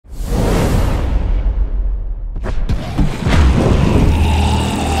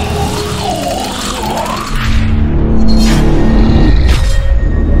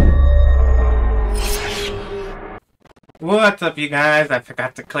What's up, you guys? I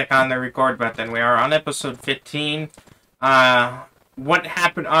forgot to click on the record button. We are on episode 15. What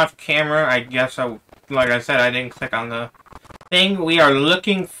happened off camera? I guess, like I said, I didn't click on the thing. We are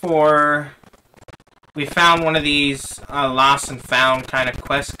looking for... We found one of these lost and found kind of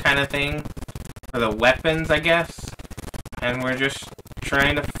quest kind of thing. For the weapons, I guess. And we're just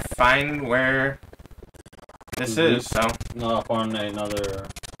trying to find where this is, so... No, I found another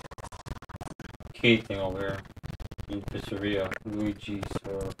key thing over here. In Pizzeria. Luigi's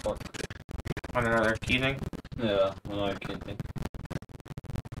or fuck. On another key thing? Yeah, another key thing.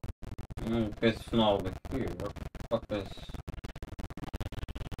 It's not over here. What the fuck is...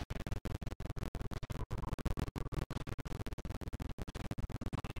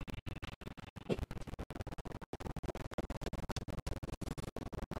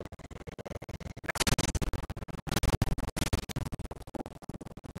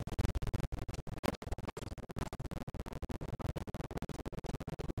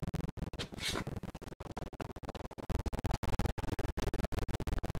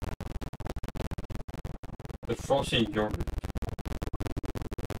 The frozen yogurt.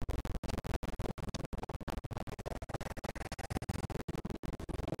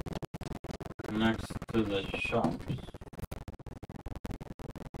 Next to the shops.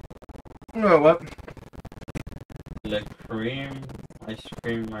 Oh, what? Like cream, ice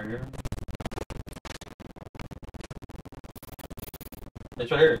cream right here.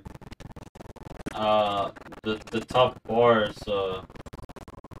 It's right here. The top bar is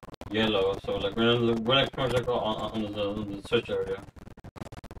yellow, so like when it comes like on the search area.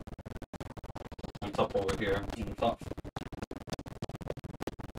 On top over here, on the top.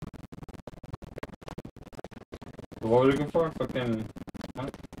 What are we looking for? Fucking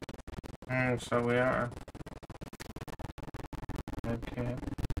what? So we are. Okay.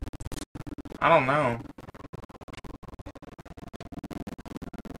 I don't know.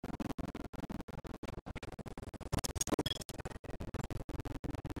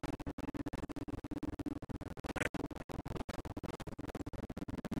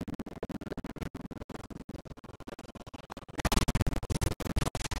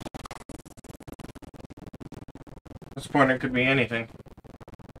 At this point, it could be anything.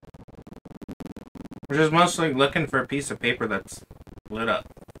 We're just mostly looking for a piece of paper that's lit up.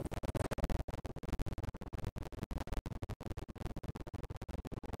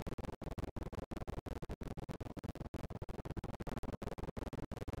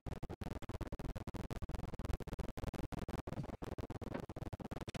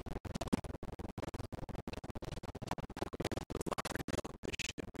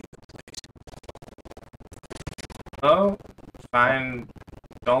 Oh, find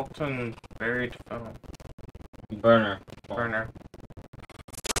Dalton buried phone. Burner. Burner.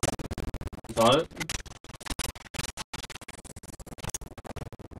 Got it?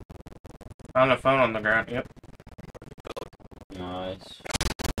 Found a phone on the ground, yep. Nice.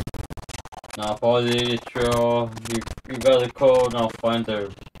 Now follow the trail. You got the code, now find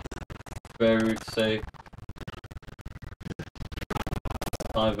the buried safe.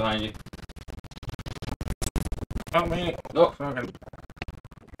 Probably behind you. Oh, me. No. Fucking.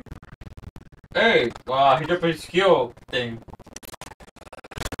 Hey! Wow, he did a skill thing.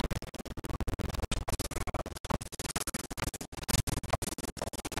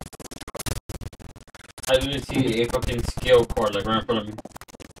 I didn't see a fucking skill cord like right in front of me.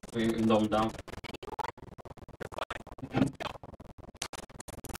 You can dumb down.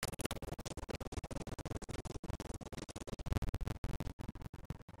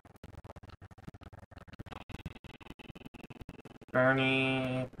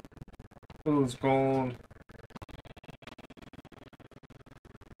 Bernie. Who's gold?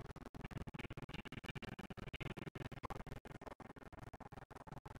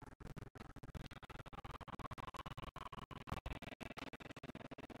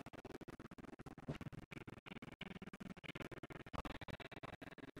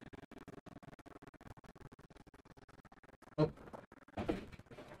 Oh.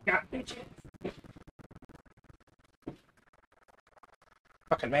 Got bitches.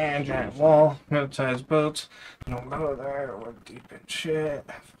 Fucking man, giant wall, militarized boats. Don't go there, we're deep in shit.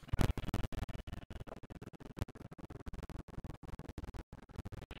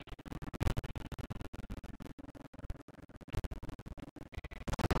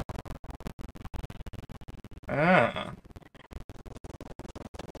 Ah.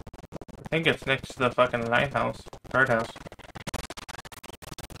 I think it's next to the fucking lighthouse, guardhouse.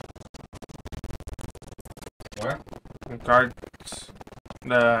 Where? Guards.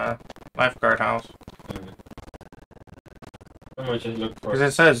 The lifeguard house. How much is look for? Because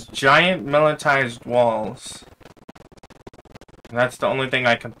it says giant militarized walls. That's the only thing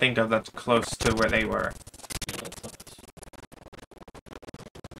I can think of that's close to where they were. Yeah, that's nice.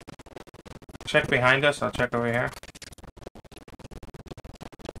 Check behind us, I'll check over here.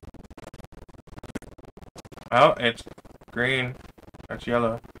 Oh, it's green. That's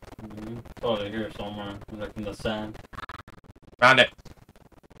yellow. Probably here somewhere, like in the sand. Found it.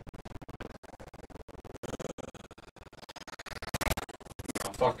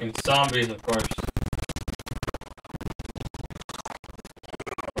 Oh, fucking zombies, of course.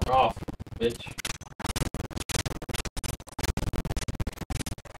 Fuck off, bitch.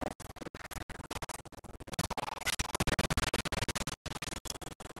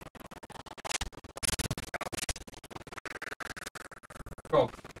 Go.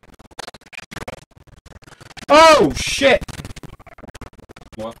 Oh, shit!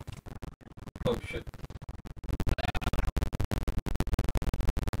 What? Oh shit.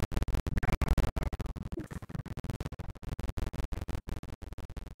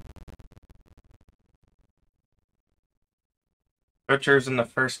 Butchers in the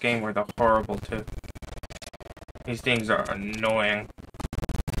first game were the horrible too. These things are annoying.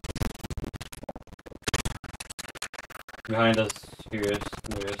 Behind us, here is.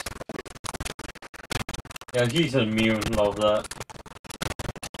 There is. Yeah, he's immune, love that.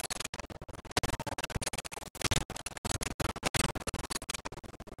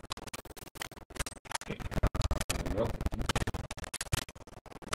 Yep.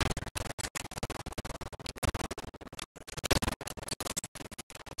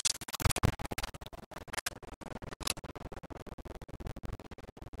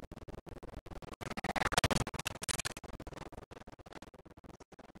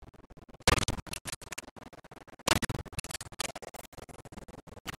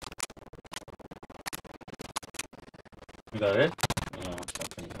 Is that it? No,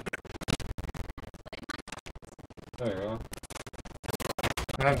 something. There you go.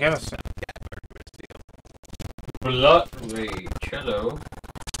 Now give us Blood Rage, hello.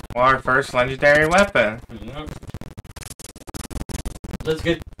 our first legendary weapon. Yep. Let's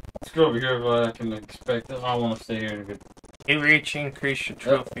go over here what I can expect. I don't want to stay here to get. You reach, increase your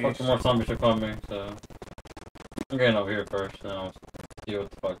Yep, trophies. fucking more zombies are coming, so. I'm getting over here first, then I'll see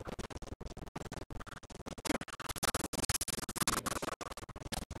what the fuck.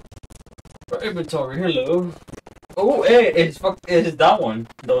 Inventory, hello. Oh, hey, it's that one.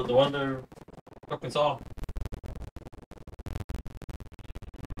 The one that fucking saw.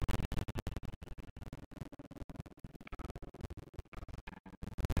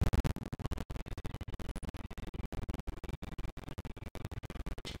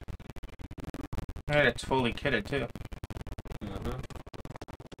 And it's fully kitted too.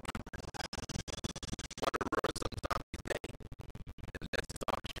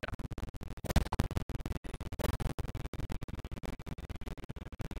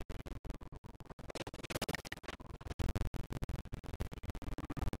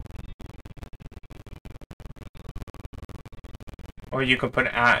 Or you can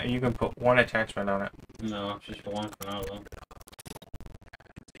put one attachment on it. No, just one for now though.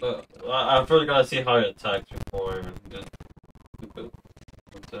 But I first gotta see how it attacks before I even get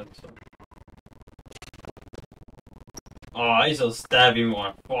so. Oh, I used to stab you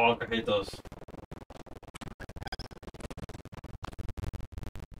more. Fuck, I hate those.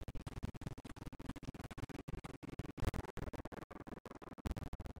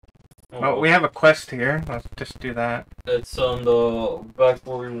 Well, we have a quest here. Let's just do that. It's on the back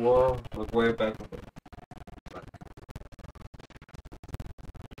where we were, like way back.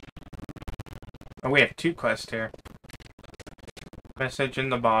 Oh, we have two quests here. Message in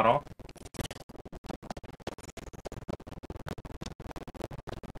the bottle.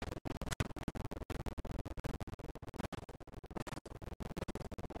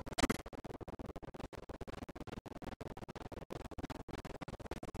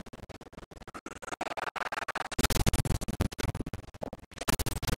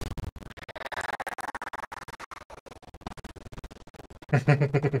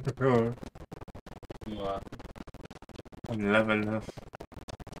 Oh, What? I'm loving this.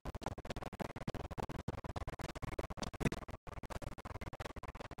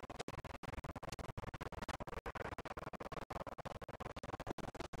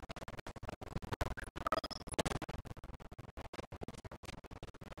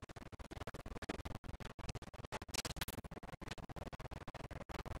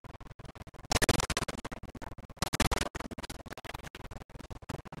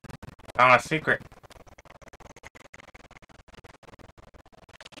 Found a secret.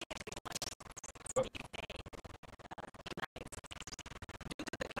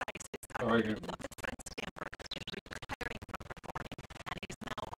 How are you?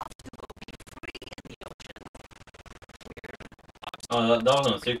 Oh, that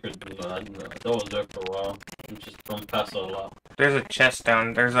wasn't a secret. That was there for a while. We just don't pass it a lot. There's a chest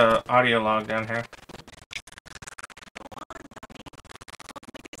down. There's a audio log down here.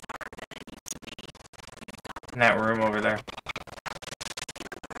 In that room over there.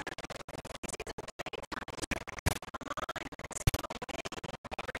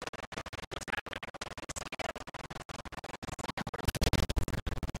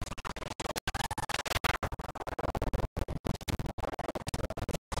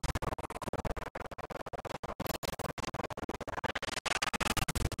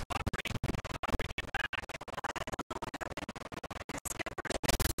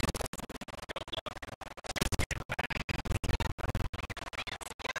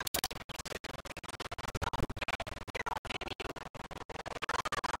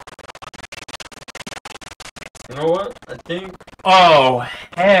 You know what? I think. Oh,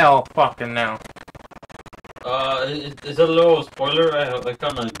 hell fucking no. It's a little spoiler. I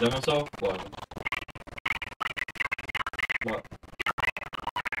kind of did myself, but what?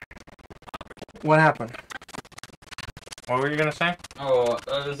 What happened? What were you gonna say? Oh,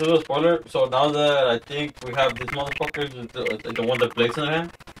 it's a little spoiler. So now that I think we have these motherfuckers, the one that plays in the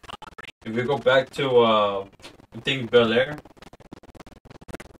hand. If we go back to I think Bel Air.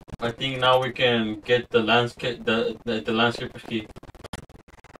 I think now we can get the landscape, the landscaper's key.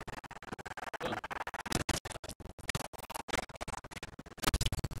 So.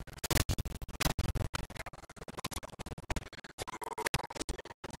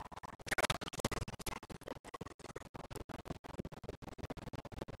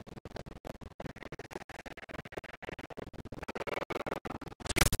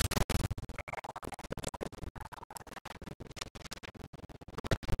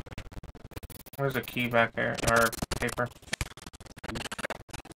 There's a key back there, or paper.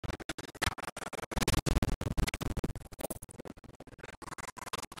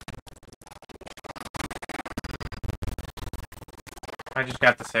 I just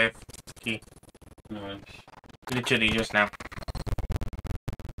got the safe key. Nice. Literally just now.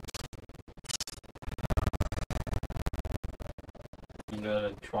 The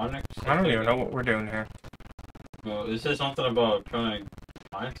electronics. I don't even know what we're doing here. Well, it says something about trying to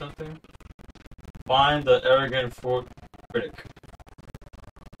find something. Find the arrogant food critic.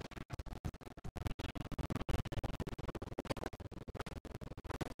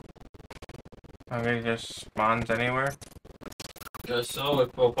 Okay, it just spawns anywhere. Guess so.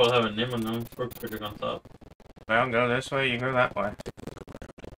 It will probably have a name on them. Food critic on top. Well, go this way, you go that way.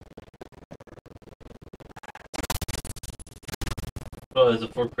 Oh, there's a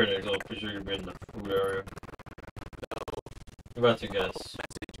food critic, so I'm pretty sure you'll be in the food area. I'm about to guess.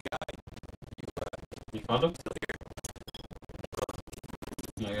 You found him?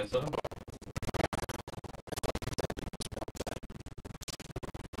 I guess so.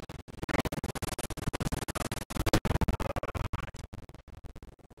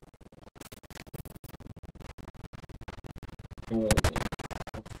 Ooh.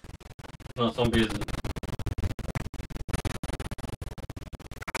 No, zombies.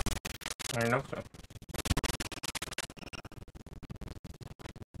 I don't know so.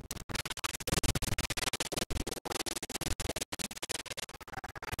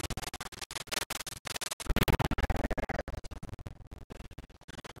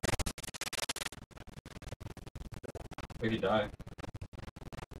 Where'd he die?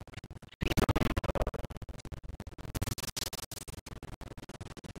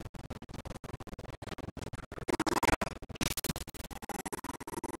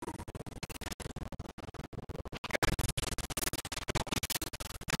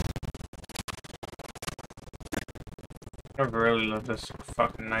 I really love this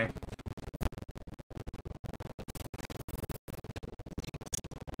fucking knife.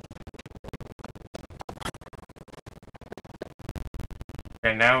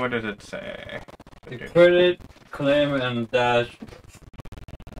 Okay, now what does it say? The credit, claim, and dash.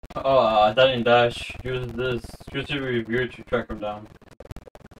 Oh, that and dash. Use the review to track them down.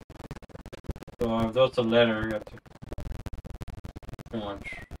 So if that's a letter, you have to. Pretty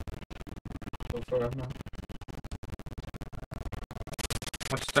much. Go for it now.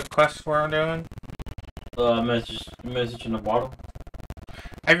 What's the quest we're doing? Message in the bottle.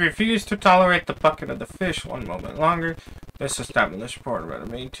 I refuse to tolerate the bucket of the fish one moment longer. This established report about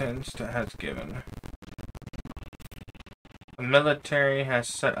the maintenance has given. The military has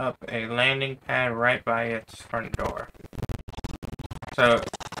set up a landing pad right by its front door. So,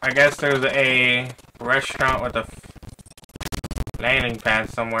 I guess there's a restaurant with a landing pad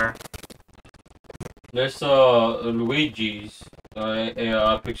somewhere. There's Luigi's,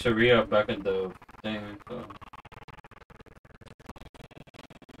 a pizzeria back in the thing. So.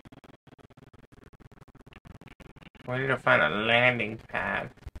 We need to find a landing pad.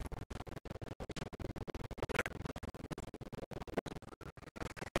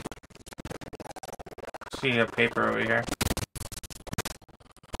 See a paper over here.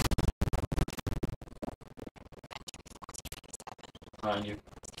 Behind you.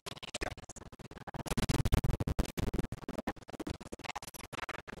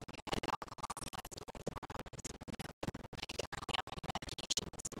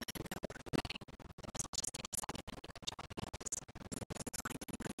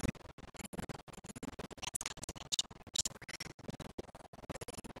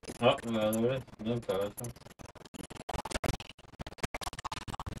 Oh, there it is. Okay.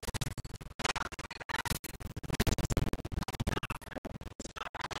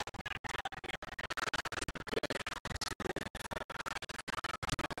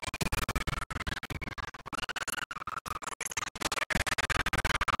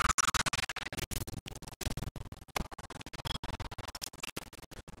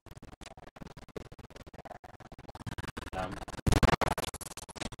 Damn.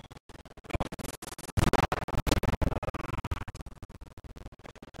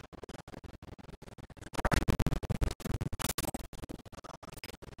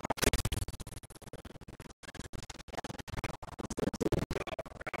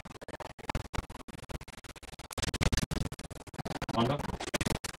 Honda?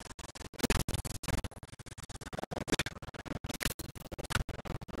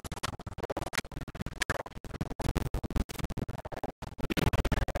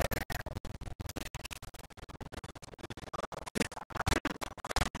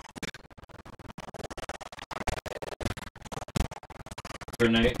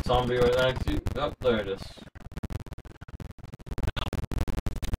 Grenade, zombie right next to you. Oh, there it is.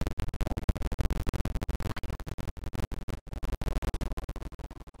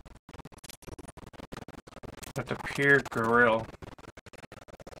 At the Pier Grill.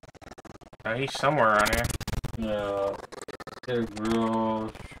 Oh, he's somewhere around here. Yeah. Their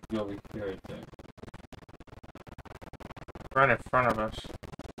grill should be over here, I think. Right in front of us.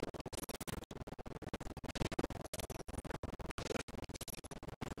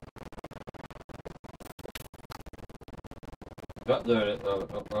 Got there.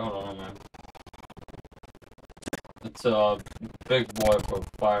 Hold on, man. It's a big boy for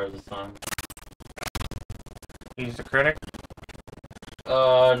fire this time. He's the critic?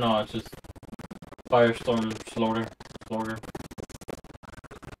 No, it's just Firestorm Slaughter.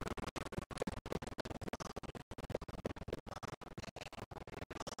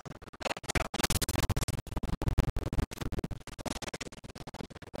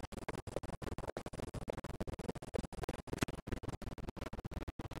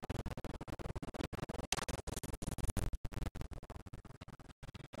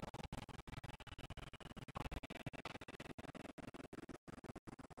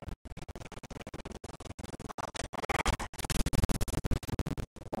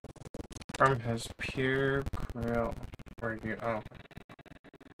 From his Pier Grill. Where do you? Oh.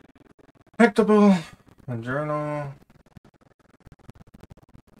 Collectible. A journal.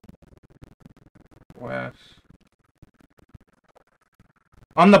 West.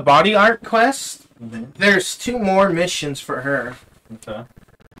 On the body art quest, there's 2 more missions for her. Okay.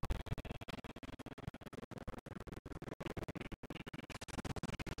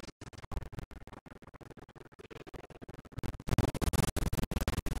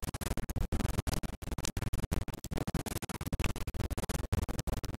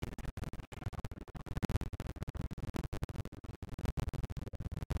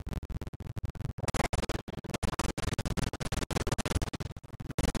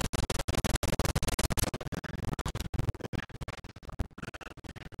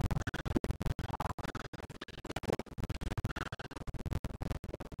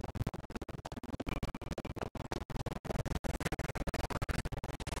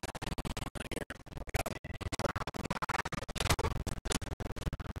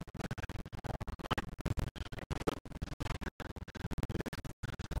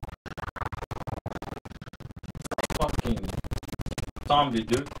 Fucking zombie,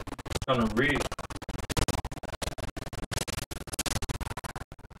 dude. Trying to read.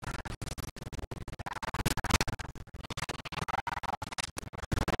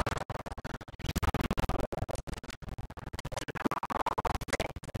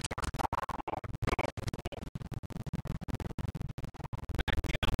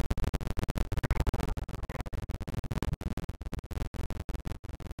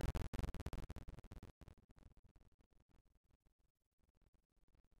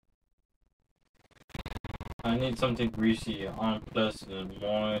 I need something greasy, unpleasant,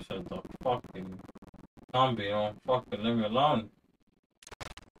 moist, and the fucking Zombie, don't fucking leave me alone.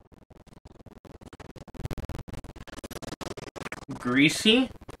 Greasy?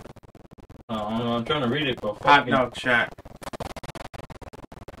 I'm trying to read it, but Hot fucking... dog chat.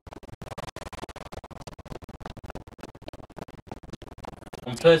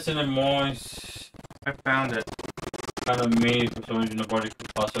 Unpleasant and moist. I found it. Kind of made for some reason nobody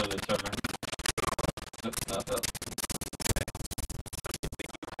could possibly determine. That.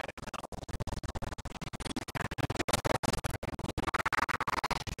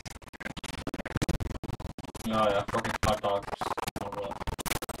 Oh yeah, fucking hot dogs. Oh, well.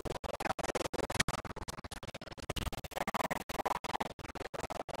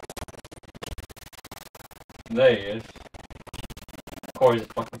 There he is. Of course, he's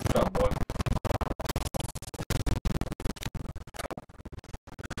a fucking fat boy.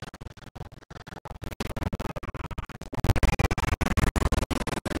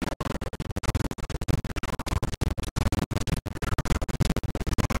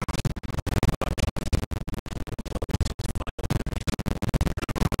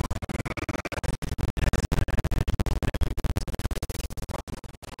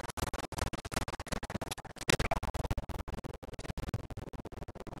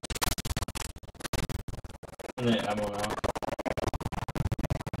 Yeah, I don't know.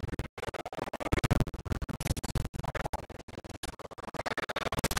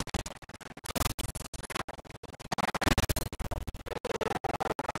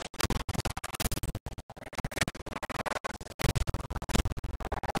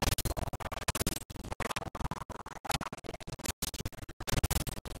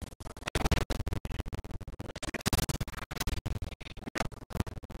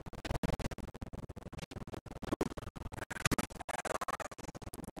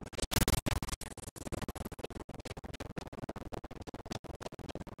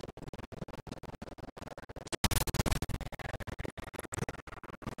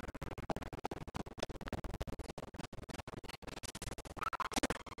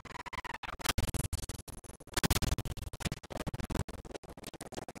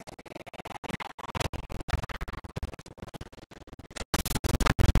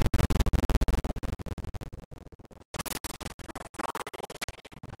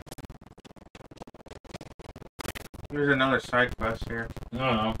 There's another side quest here. No,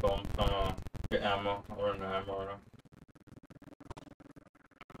 I'm going. Get ammo. I'll run the ammo right now.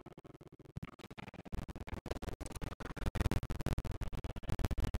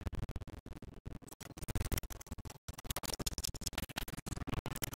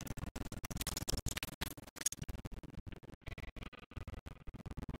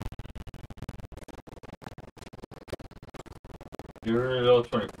 You're a little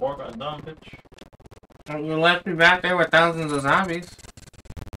 24, goddamn bitch. You left me back there with thousands of zombies.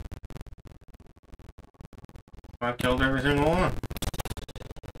 I killed every single one.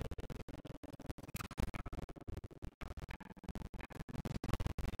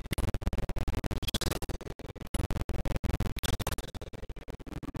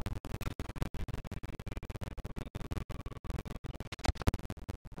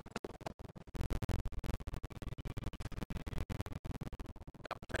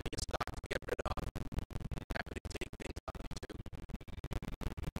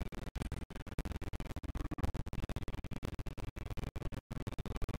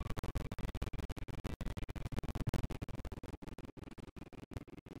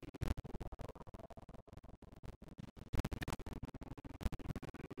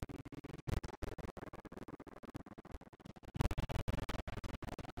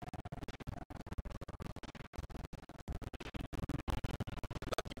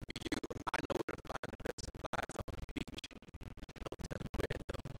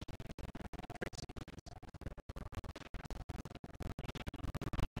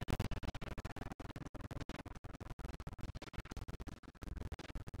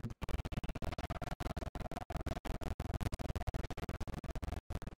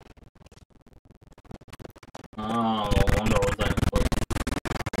 Oh, I wonder what that for.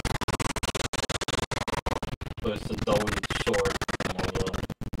 But it's a double-edged sword.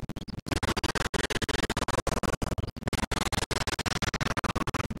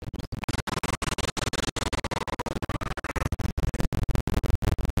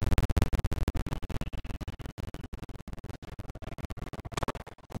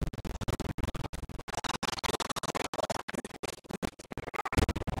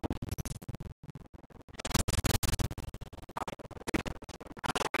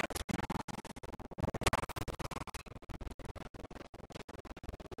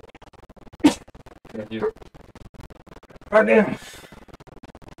 Thank you. Goddamn.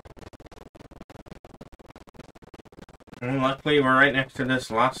 luckily we're right next to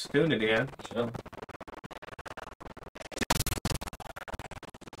this lost student again. Yeah.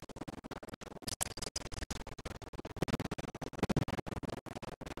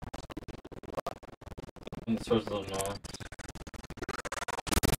 And the source of noise.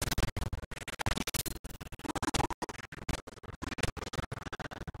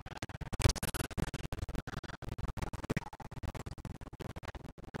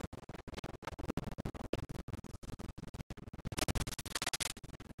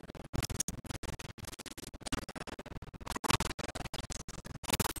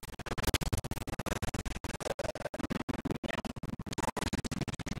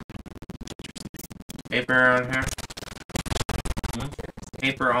 Paper on here. Hmm?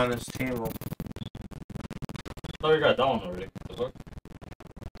 Paper on this table. Oh, you got that one already. The fuck?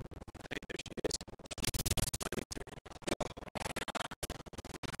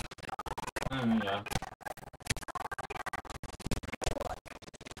 Yeah.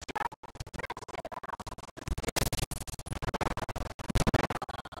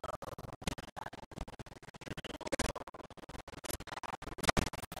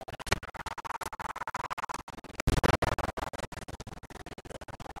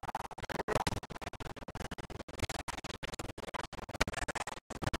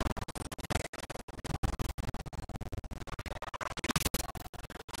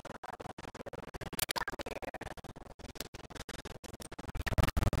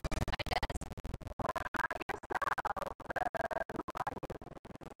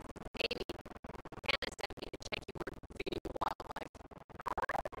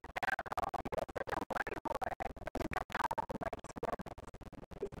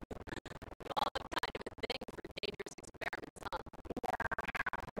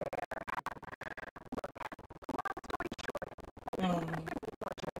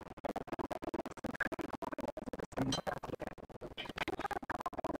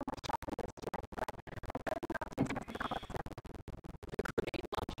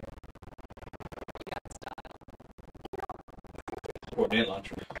 Coordinate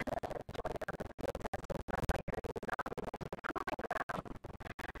launcher.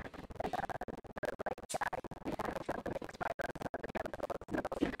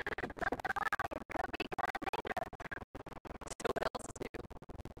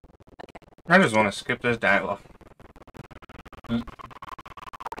 I just want to skip this dialogue.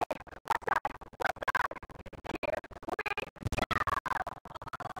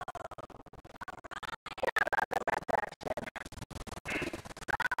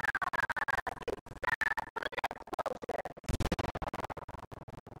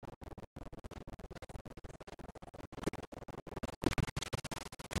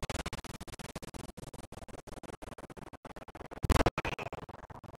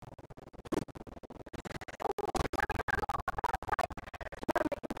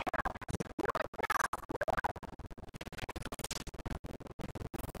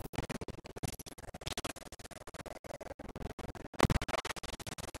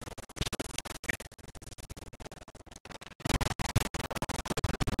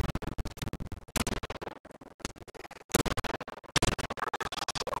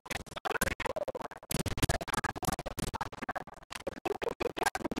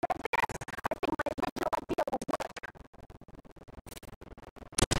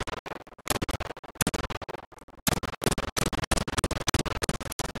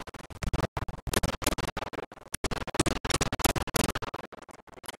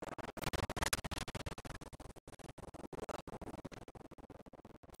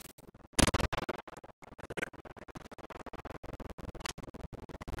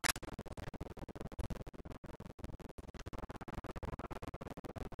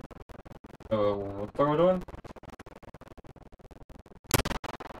 What are we doing?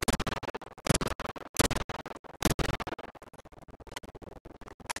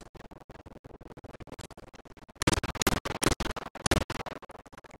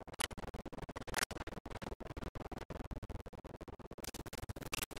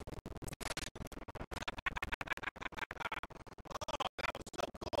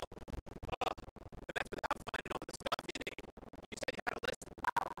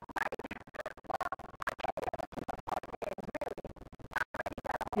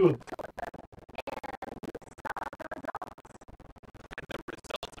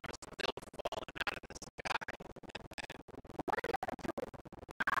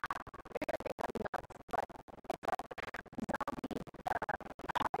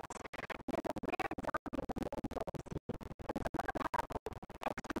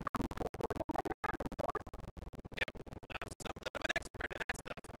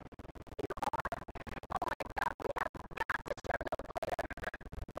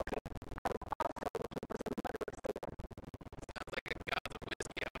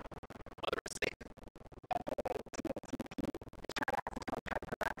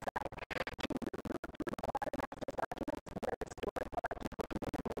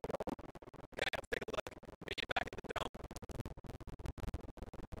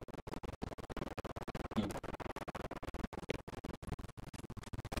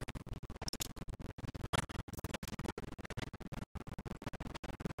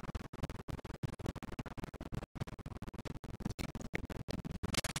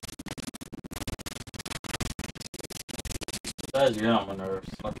 That's getting on my nerves.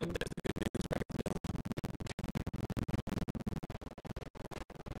 Fucking.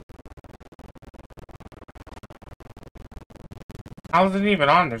 How is it even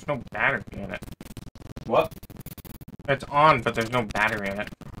on? There's no battery in it. What? It's on, but there's no battery in it.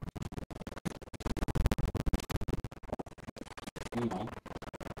 No.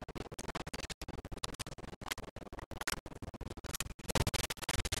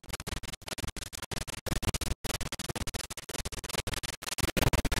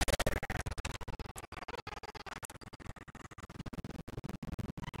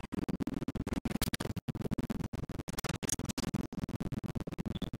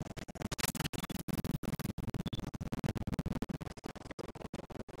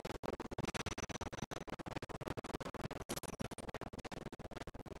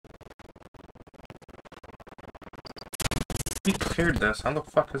 We cleared this. How the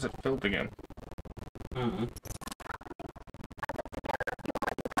fuck is it filled again? Mm-hmm.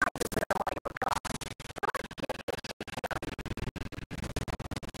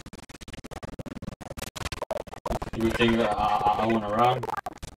 You think I went around?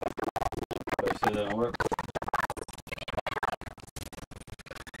 But it still didn't work.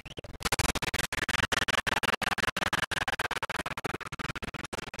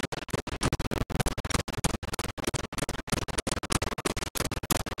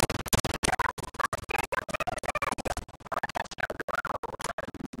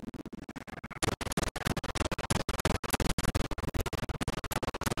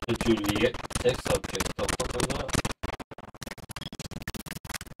 Did you get text subject? The fuck was that?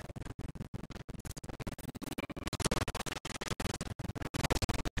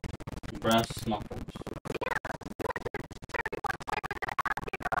 Brass knuckles.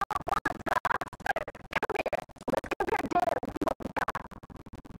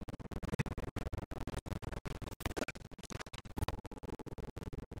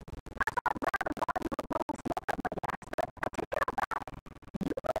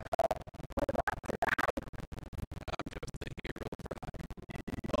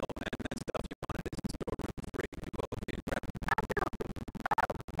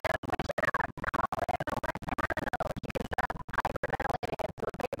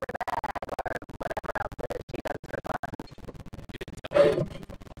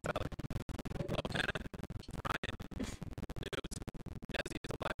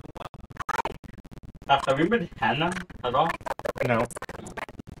 Have you met Hannah at all? No.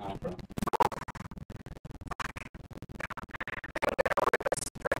 Oh, okay.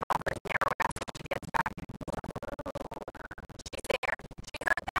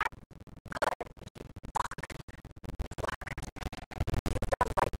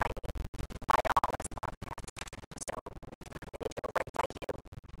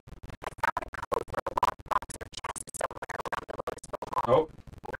 Oh.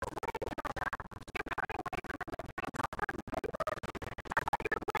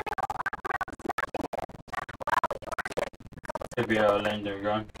 Could be a lander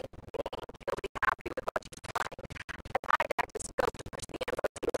gun.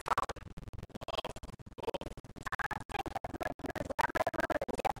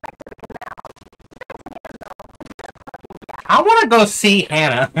 I want to go see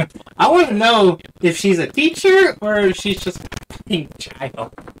Hannah. I want to know if she's a teacher or if she's just a fucking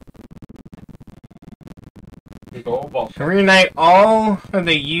child. Go Bobcat. Reunite all of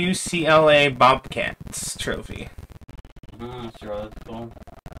the UCLA Bobcats trophy. Sure, that's cool.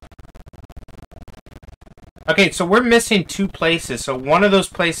 Okay, so we're missing 2 places, so one of those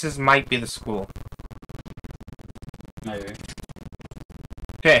places might be the school. Maybe.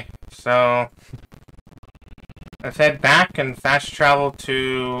 Okay, so let's head back and fast travel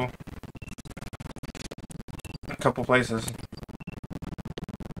to a couple places.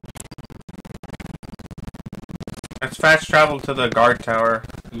 Let's fast travel to the guard tower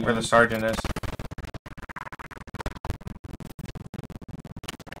where the sergeant is.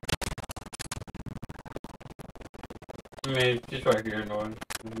 I mean, she's right here, going.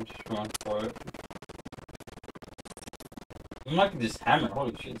 Just run for it. I'm liking this hammer.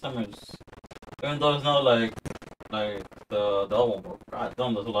 Holy shit, this hammer is. Even though it's not like the other one, but god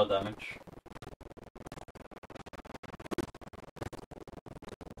damn, does a lot of damage.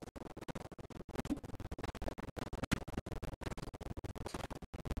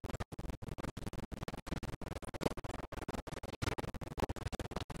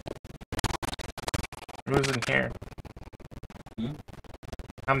 Who's in here? Hmm?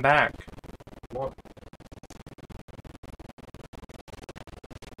 I'm back. What?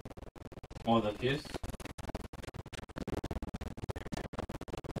 Oh, the fuse?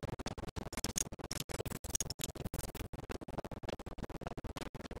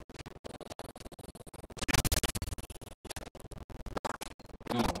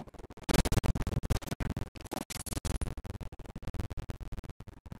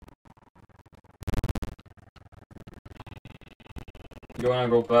 You wanna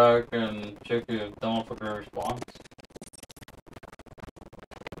go back and check if that motherfucker responds?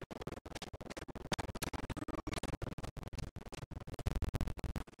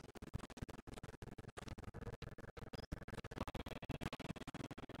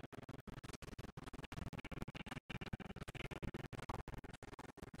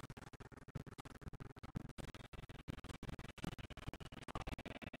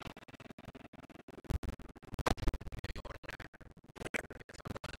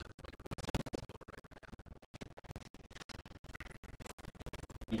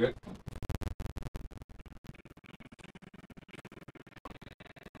 You good?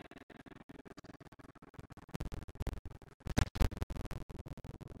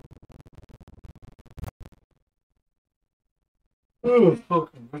 Oh,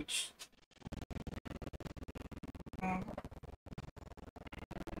 fucking bitch. I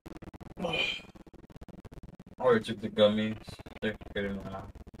already took the gummies. They're getting out.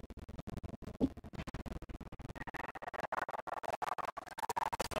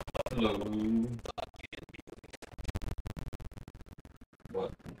 Hello.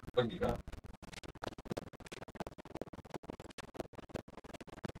 What? What you got?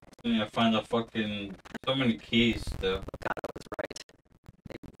 I need to find the fucking... So many keys still. Octavio was right.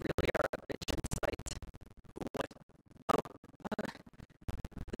 They really are a bitch in sight. What? Oh,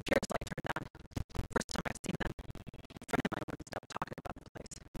 the Pierce light turned on. First time I've seen them. A friend of mine wouldn't stop talking about the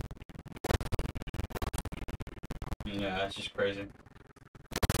place. Yeah, that's just crazy.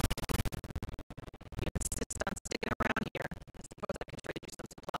 He insists on sticking around here. I suppose I can trade you some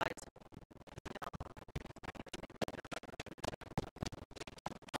supplies.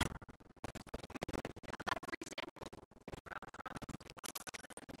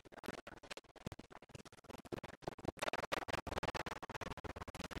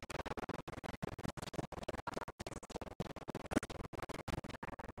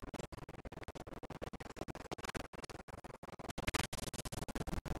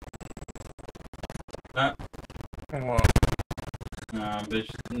 Well,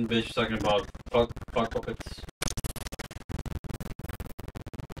 Bitch talking about fuck puppets.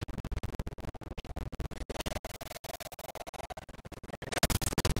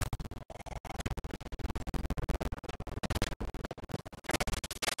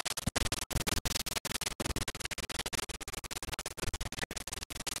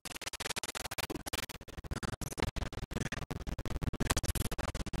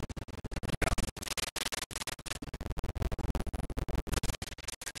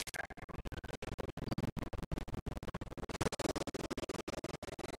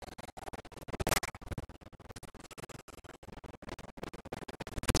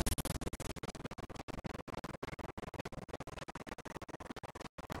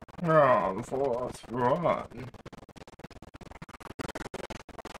 oh, the fourth run.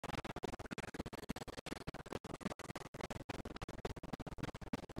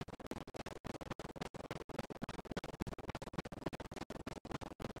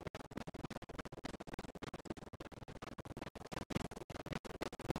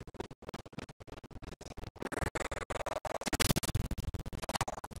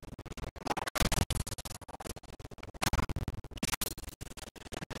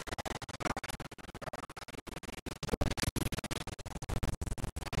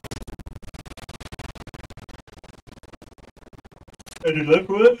 Any luck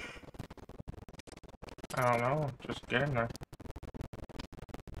with it? I don't know, just getting there.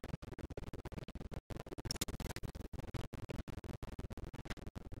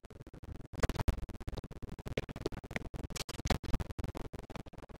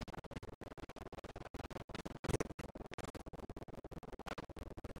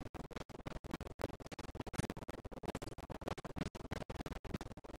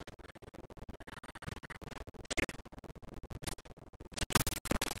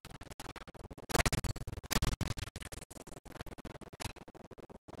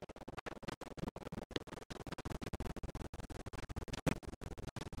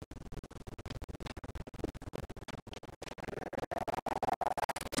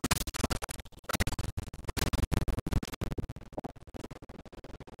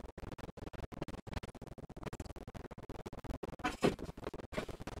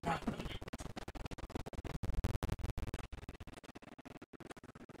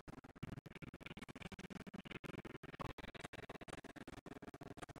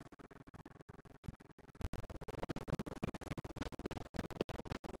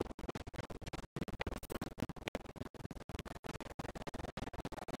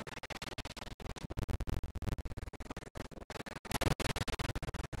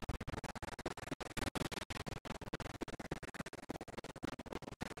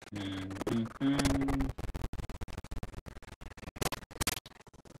 Oh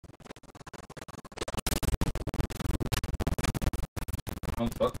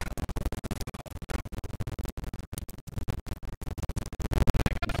fuck.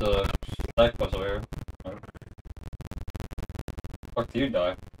 It's a stack bus over here. Oh. Fuck, do you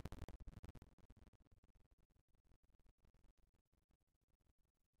die?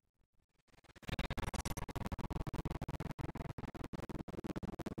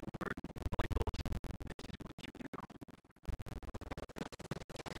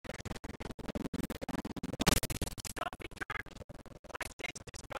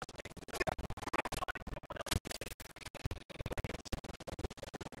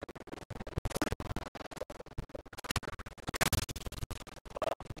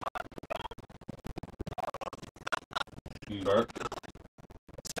 Bert? Don't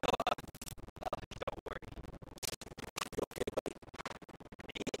worry. You okay, buddy?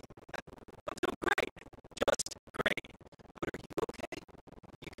 Me? I'm doing great. Just great. But are you okay?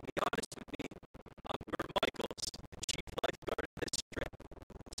 You can be honest with me. I'm Michaels, the chief lifeguard of this trip.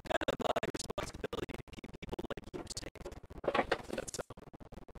 It's kind of my responsibility to keep people like you safe. That's all.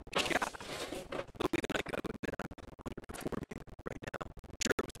 Yeah. Look, even I gotta admit I'm underperforming right now.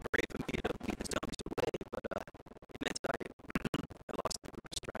 Sure, it was brave of me to lead the zombies away, but it meant I lost a group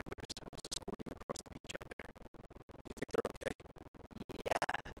of stragglers I was escorting across the beach out there. You think they're okay? Yeah.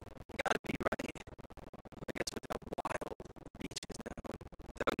 Gotta be right. I guess with how wild the beach is now,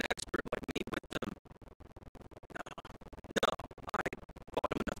 without an expert like me with them. No. No. I bought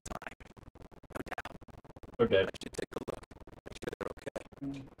them enough time. No doubt. We're dead. I should take a look. Make sure they're okay.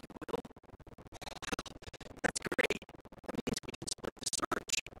 You will? That's great. That means we can split the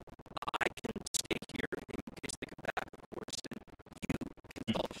search. I can stay here in case they come back, of course, and you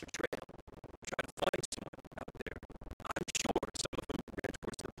can follow the trail. Try to find someone out there. I'm sure some of them ran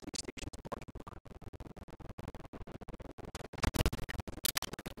towards the police station's parking lot.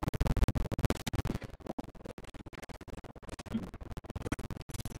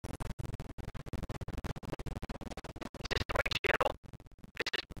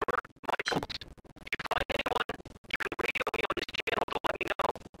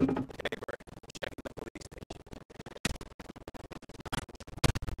 Okay, Bert. Checking the police station.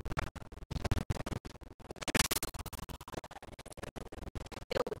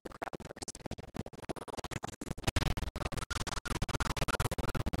 Deal with the crowd first.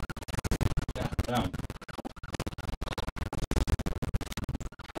 Yeah, down.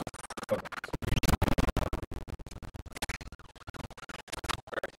 Okay.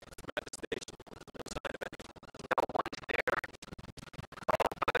 Bert, I'm at the station. No sign of anyone. No one's there. Oh,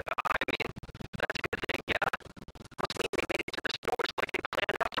 but I mean, that's a good thing, yeah. Must mean they made it to the stores like they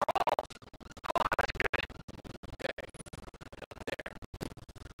planned after all. Oh, that's good. Okay. Up there.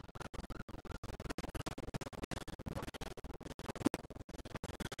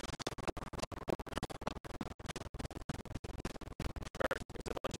 Bert, there's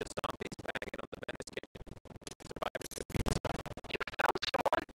a bunch of zombies banging on the Venice kitchen. Survivors could be inside. You found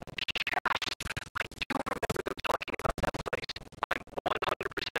someone? Yes. I do remember them talking about that place. I'm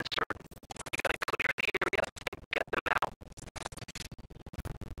 100% certain. You gotta clear the area and get them out.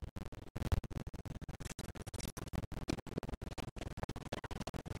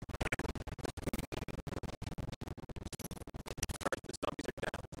 Bert, the zombies are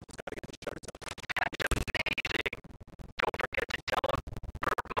down. Just gotta get the shutters up. That's amazing. Don't forget to tell them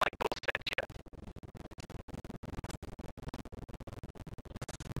Michael sent you.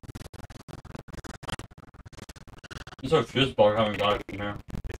 There's a fuse bar coming back from here.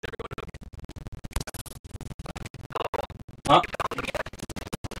 Is everyone okay? Huh? Probably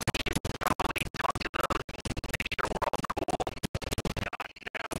talk to them. Make sure we're all cool.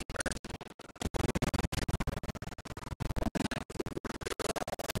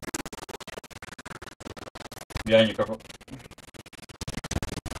 Behind you, careful.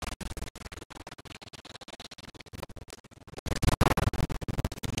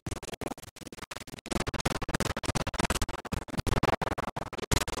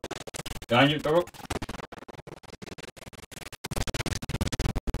 Behind you, careful.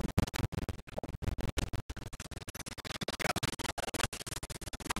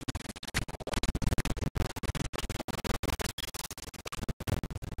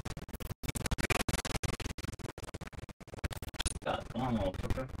 God, I don't know,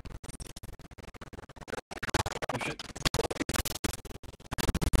 fucker. Oh shit.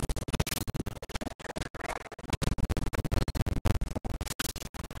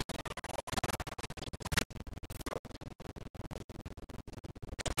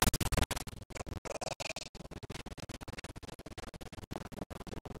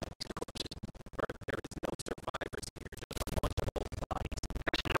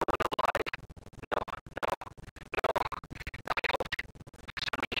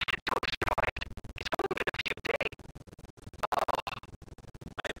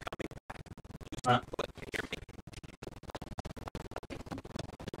 Huh?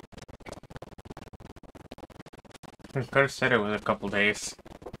 You could have said it was a couple days.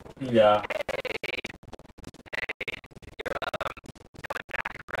 Yeah.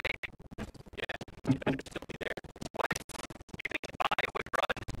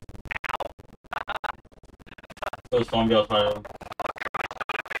 There's zombie outside.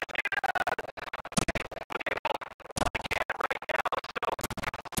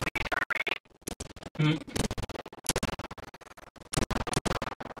 Hmm.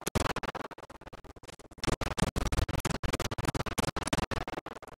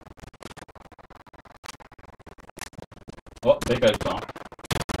 Oh, big guy's gone.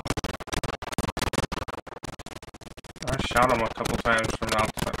 I shot him a couple times from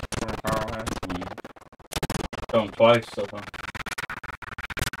outside, from far away. Shot him twice so far.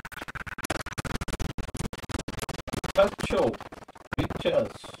 That's chill. Big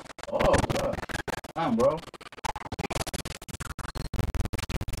chest. Oh, God. Damn, bro.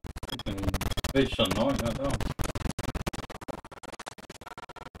 Fucking fish annoying, I know.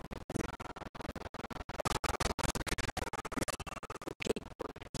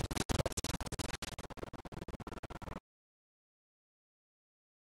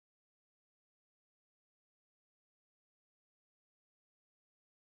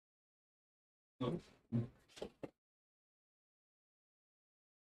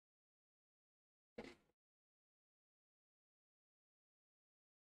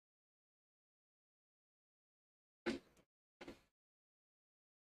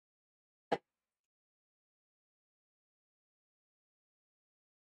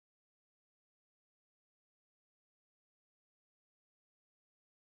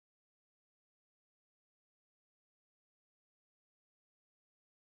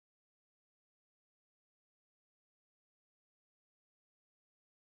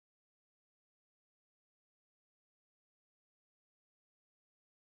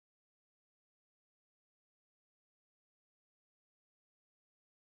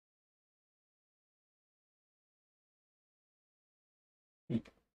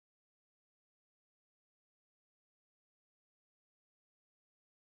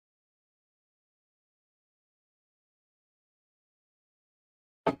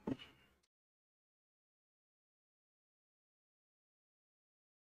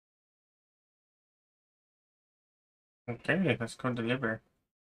 Okay, let's go deliver.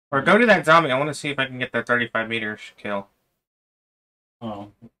 Or go to that zombie. I want to see if I can get that 35 meters kill.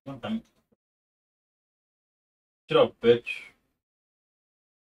 Oh, okay. Shut up, bitch.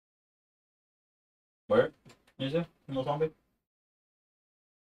 Where? Is it? No zombie?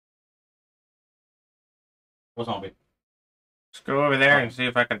 What zombie? Let's go over there and see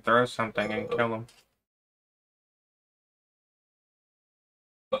if I can throw something and kill him.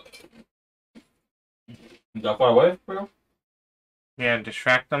 Is that far away, bro? Yeah,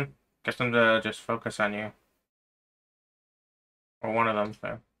 distract them. Get them to just focus on you. Or one of them,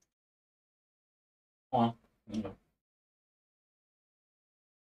 so. Come on. Okay.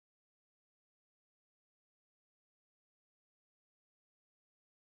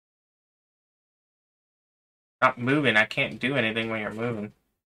 Stop moving. I can't do anything when you're moving.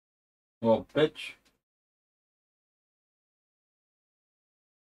 Well, bitch.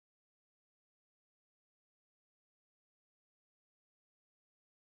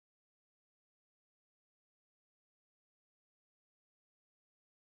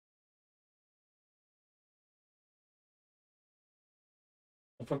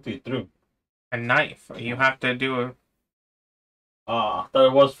 The fuck did you through? A knife. You have to do a... Ah, I thought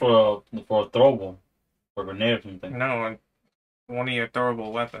it was for a throwable. For a grenade or something. No, one of your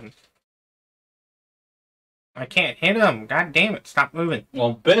throwable weapons. I can't hit him. God damn it. Stop moving.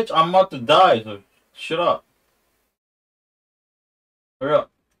 Well, bitch, I'm about to die, so shut up. Hurry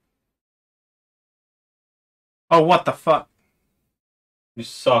up. Oh, what the fuck? You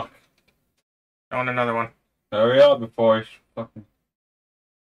suck. I want another one. Hurry up before I fucking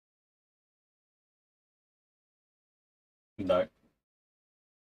die.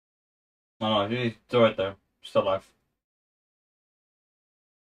 No, he's still right there. Still alive.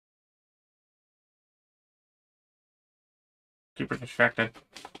 Keep her distracted.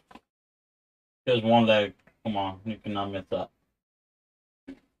 He has one leg. Come on, you cannot miss that.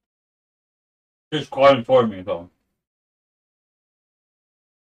 He's calling for me, though.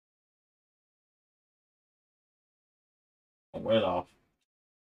 Way off.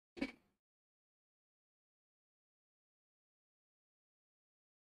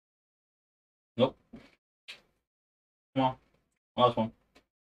 Nope. Come on. Last one.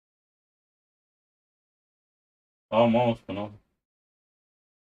 Almost, but no.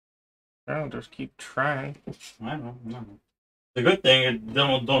 I'll just keep trying. I know. The good thing is they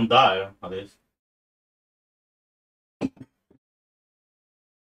don't die, at least.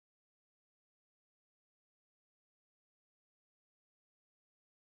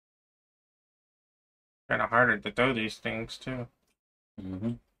 Kind of harder to throw these things, too.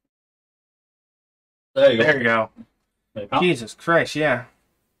 Mm-hmm. There you go. There you go. There you go. Jesus Christ, yeah.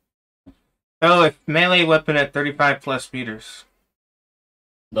 Oh, if melee weapon at 35 plus meters.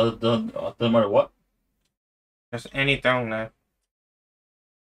 Doesn't matter what. Just any throwing knife.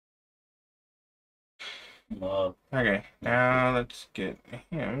 Okay, now let's get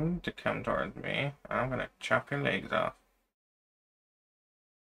him to come towards me. I'm gonna chop your legs off.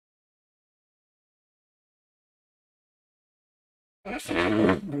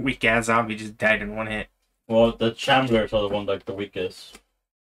 Weak ass zombie just died in one hit. Well, the Chandlers are the one like the weakest.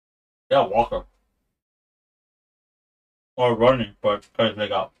 Yeah, Walker. Or running, but cut his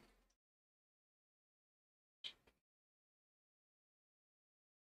leg out.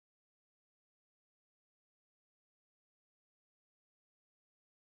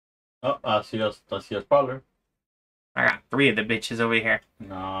 Oh, I see a crawler. I got 3 of the bitches over here.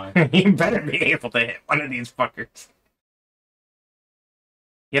 No. You better be able to hit one of these fuckers.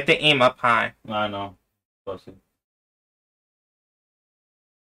 You have to aim up high. I know. Pussy.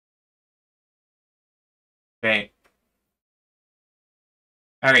 Okay.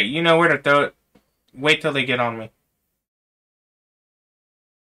 Alright, you know where to throw it. Wait till they get on me.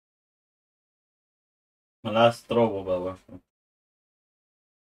 My last throw will go.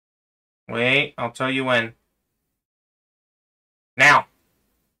 Wait, I'll tell you when. Now!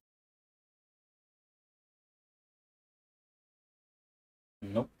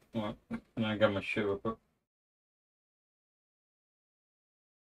 Nope. Alright. I got my shit real quick.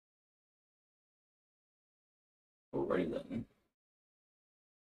 Alrighty then.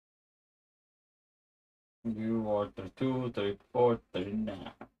 You are 32, 34,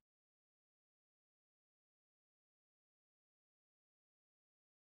 39.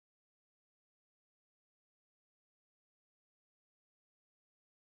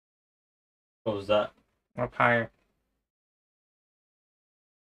 What was that? Up higher.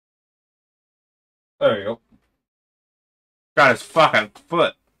 There you go. Got his fucking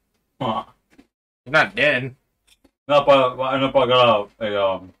foot. Huh. He's not dead. No, but I got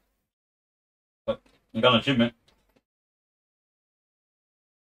I got an achievement.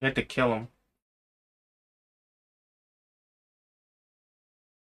 You have to kill him.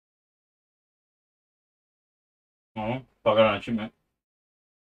 Oh, but I got an achievement.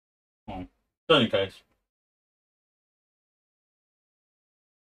 Oh, just in case.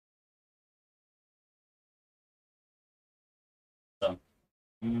 So.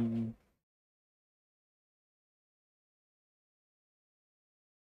 Mm.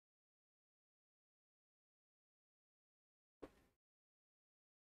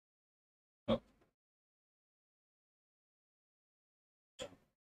 Oh.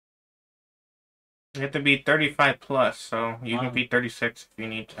 You have to be 35 plus, so you can be 36 if you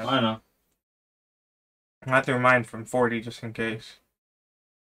need to. I know. I have to remind from 40 just in case.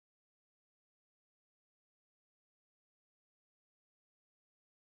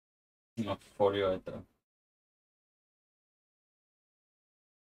 Not 40 right there.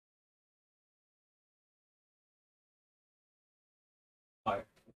 Alright.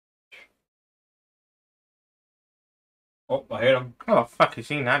 Oh, I hit him. Oh, fuck, is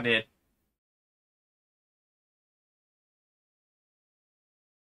he not dead?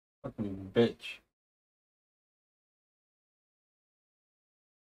 Fucking bitch.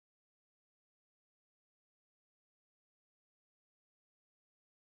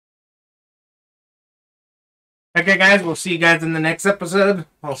 Okay, guys, we'll see you guys in the next episode.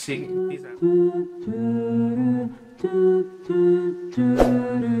 I'll see you. Peace out.